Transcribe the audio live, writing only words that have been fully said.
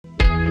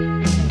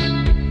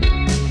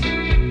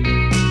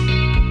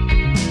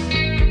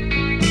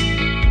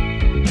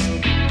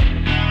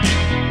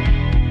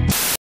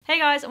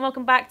guys, and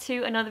welcome back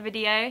to another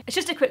video. It's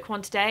just a quick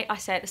one today. I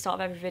say at the start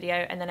of every video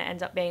and then it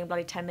ends up being a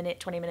bloody 10-minute,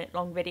 20-minute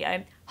long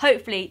video.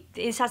 Hopefully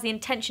this has the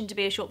intention to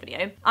be a short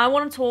video. I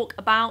want to talk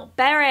about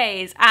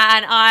berets,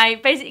 and I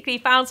basically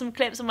found some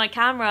clips on my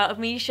camera of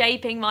me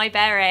shaping my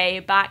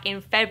beret back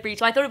in February.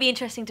 So I thought it'd be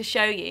interesting to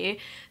show you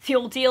the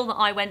ordeal that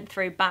I went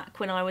through back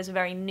when I was a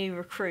very new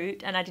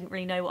recruit and I didn't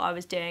really know what I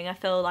was doing. I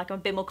feel like I'm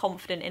a bit more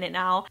confident in it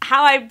now.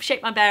 How I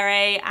shaped my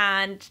beret,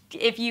 and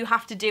if you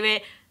have to do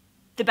it,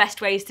 the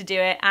best ways to do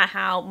it, and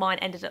how mine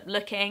ended up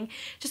looking.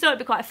 Just thought it'd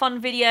be quite a fun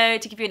video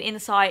to give you an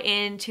insight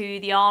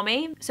into the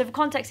army. So for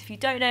context, if you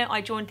don't know,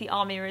 I joined the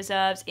Army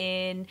Reserves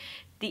in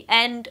the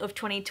end of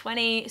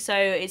 2020. So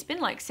it's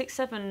been like 6,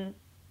 7,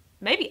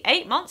 maybe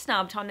 8 months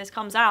now by the time this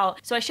comes out.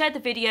 So I shared the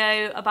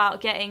video about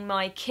getting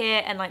my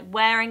kit and like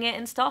wearing it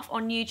and stuff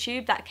on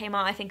YouTube. That came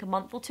out I think a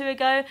month or 2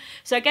 ago.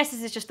 So I guess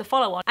this is just the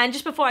follow on. And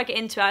just before I get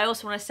into it, I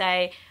also want to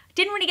say,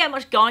 didn't really get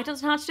much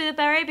guidance on how to do the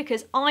beret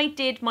because I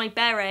did my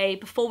beret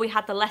before we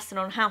had the lesson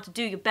on how to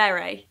do your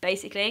beret,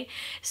 basically.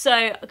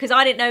 So, because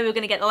I didn't know we were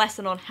going to get the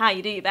lesson on how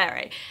you do your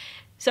beret.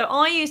 So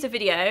I used a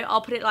video,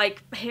 I'll put it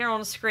like here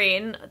on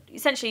screen,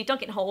 essentially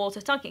dunk it in hot water,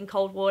 dunk it in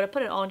cold water,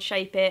 put it on,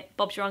 shape it,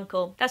 Bob's your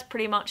uncle. That's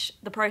pretty much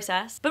the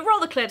process. But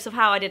roll the clips of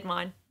how I did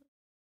mine.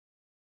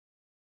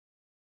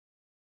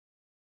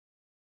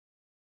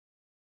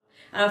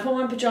 And I've put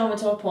my pyjama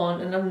top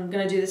on, and I'm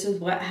going to do this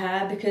with wet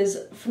hair because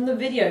from the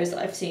videos that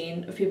I've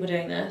seen of people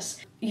doing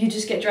this, you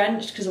just get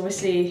drenched because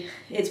obviously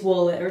it's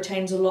wool, it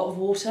retains a lot of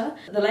water.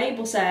 The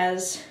label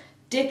says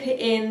dip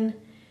it in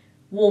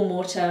warm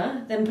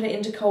water, then put it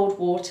into cold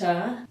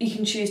water. You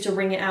can choose to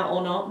wring it out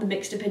or not, the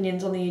mixed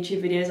opinions on the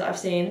YouTube videos that I've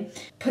seen.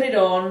 Put it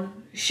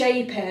on,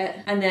 shape it,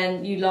 and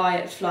then you lie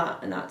it flat,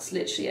 and that's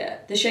literally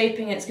it. The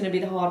shaping it's going to be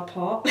the hard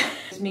part.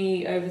 It's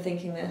me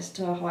overthinking this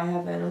to high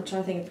heaven. I'm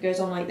trying to think if it goes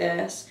on like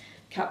this.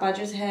 Cat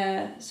badger's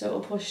hair, so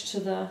it'll push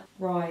to the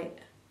right.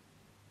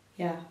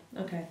 Yeah,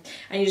 okay.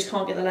 And you just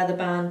can't get the leather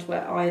band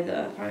wet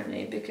either,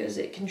 apparently, because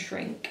it can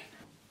shrink.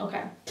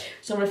 Okay,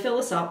 so I'm gonna fill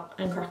this up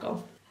and crack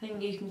on. I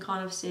think you can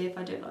kind of see if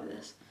I do it like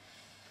this.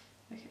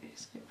 Okay,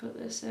 so I put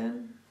this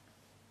in.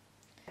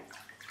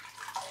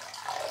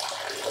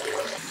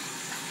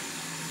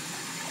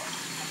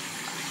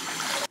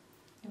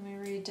 Let me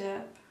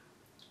re-dip.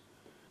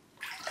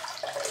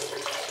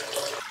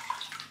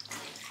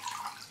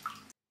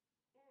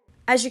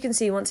 As you can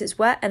see, once it's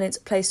wet and it's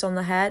placed on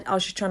the head, I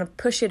was just trying to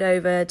push it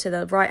over to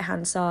the right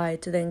hand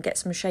side to then get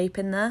some shape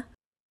in there.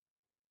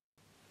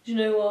 Do you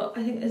know what?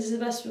 I think this is the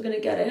best we're going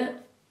to get it.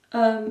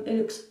 It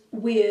looks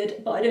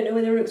weird, but I don't know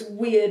whether it looks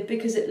weird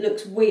because it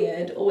looks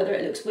weird or whether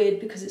it looks weird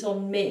because it's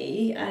on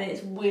me and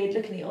it's weird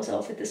looking at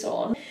yourself with this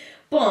on.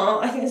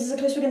 But I think this is the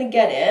close we're going to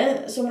get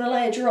it, so I'm going to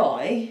let it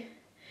dry,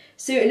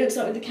 see what it looks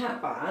like with the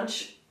cat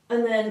badge,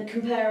 and then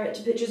compare it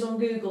to pictures on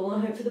Google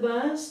and hope for the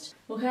best.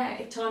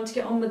 Okay, time to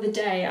get on with the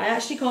day. I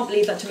actually can't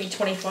believe that took me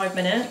 25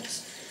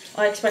 minutes.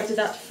 I expected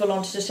that full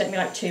on to just take me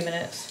like 2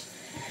 minutes.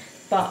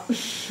 But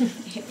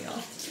here we are.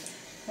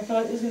 I feel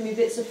like there's going to be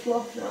bits of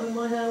fluff now in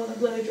my hair when I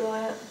blow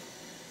dry it.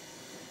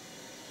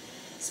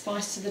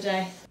 Spice to the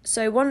day.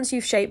 So once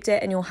you've shaped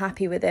it and you're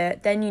happy with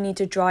it, then you need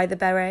to dry the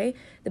beret.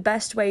 The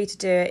best way to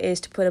do it is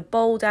to put a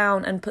bowl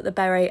down and put the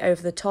beret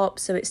over the top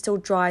so it still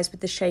dries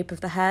with the shape of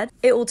the head.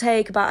 It will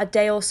take about a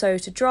day or so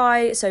to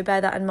dry, so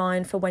bear that in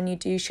mind for when you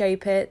do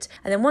shape it.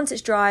 And then once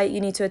it's dry, you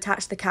need to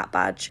attach the cat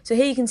badge. So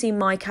here you can see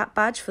my cat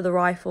badge for the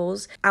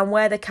rifles and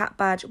where the cat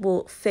badge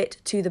will fit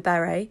to the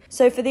beret.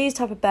 So for these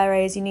type of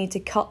berets, you need to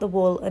cut the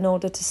wool in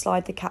order to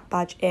slide the cat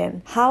badge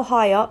in. How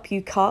high up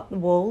you cut the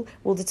wool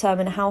will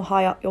determine how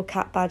high up your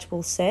cat badge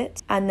will sit.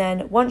 And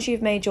then once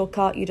you've made your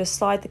cut, you just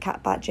slide the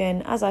cat badge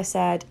in, as I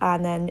said,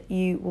 and then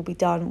you will be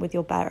done with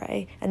your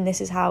beret, and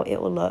this is how it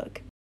will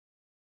look.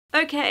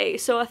 Okay,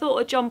 so I thought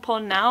I'd jump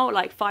on now,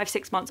 like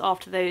 5-6 months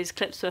after those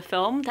clips were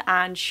filmed,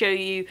 and show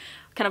you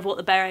kind of what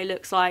the beret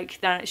looks like.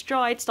 Then it's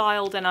dried,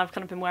 styled, and I've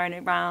kind of been wearing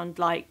it around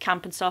like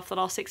camp and stuff the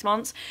last 6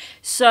 months.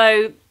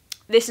 So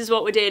this is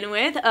what we're dealing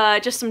with.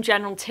 Just some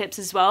general tips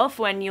as well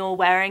for when you're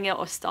wearing it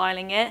or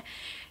styling it.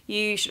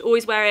 You should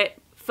always wear it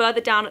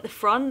further down at the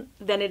front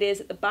than it is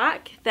at the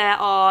back. There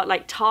are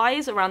like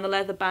ties around the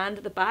leather band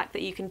at the back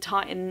that you can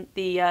tighten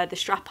the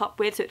strap up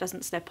with so it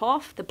doesn't slip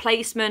off. The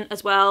placement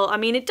as well, I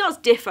mean, it does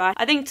differ.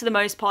 I think to the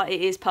most part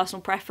it is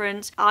personal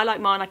preference. I like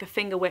mine like a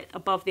finger width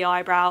above the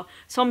eyebrow.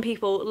 Some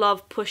people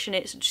love pushing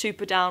it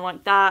super down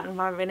like that and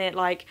having it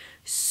like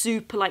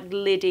super like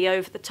liddy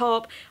over the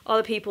top.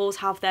 Other people's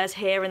have theirs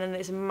here and then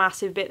there's a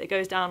massive bit that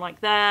goes down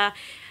like there.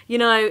 You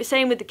know,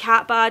 same with the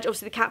cat badge.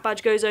 Obviously the cat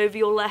badge goes over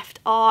your left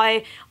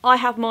eye. I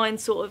have mine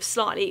sort of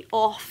slightly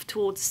off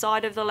towards the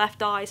side of the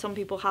left eye. Some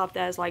people have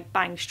theirs like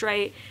bang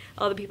straight.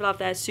 Other people have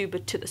theirs super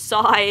to the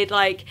side.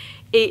 Like,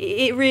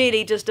 it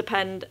really does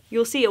depend.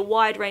 You'll see a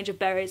wide range of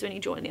berets when you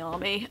join the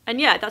army. And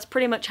yeah, that's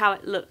pretty much how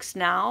it looks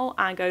now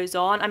and goes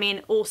on. I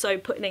mean, also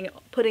putting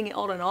it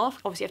on and off.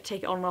 Obviously you have to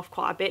take it on and off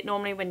quite a bit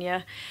normally when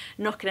you're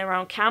knocking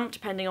around camp,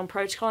 depending on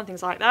protocol and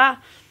things like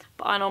that.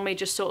 But I normally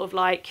just sort of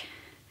like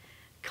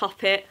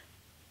cup it,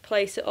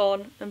 place it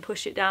on and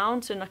push it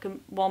down, so in like a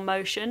one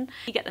motion.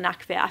 You get the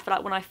knack of it. I feel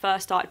like when I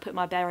first started putting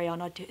my beret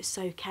on, I'd do it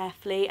so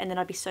carefully, and then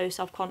I'd be so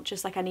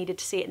self-conscious, like I needed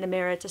to see it in the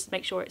mirror just to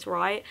make sure it's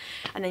right,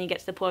 and then you get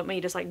to the point where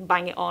you just like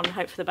bang it on and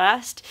hope for the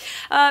best.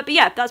 But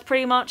yeah, that's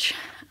pretty much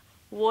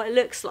what it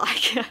looks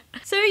like.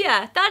 So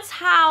yeah, that's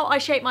how I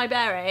shape my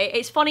beret.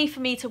 It's funny for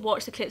me to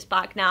watch the clips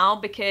back now,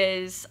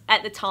 because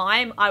at the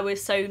time I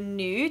was so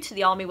new to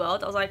the army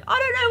world. I was like, I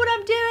don't know what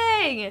I'm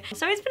doing.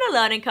 So it's been a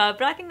learning curve,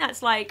 but I think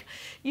that's like,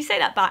 you say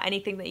that about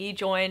anything that you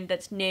join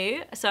that's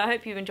new. So I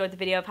hope you've enjoyed the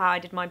video of how I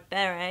did my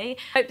beret.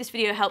 I hope this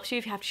video helps you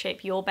if you have to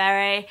shape your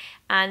beret.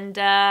 And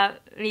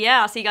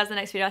yeah, I'll see you guys in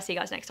the next video. I'll see you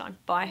guys next time.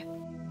 Bye.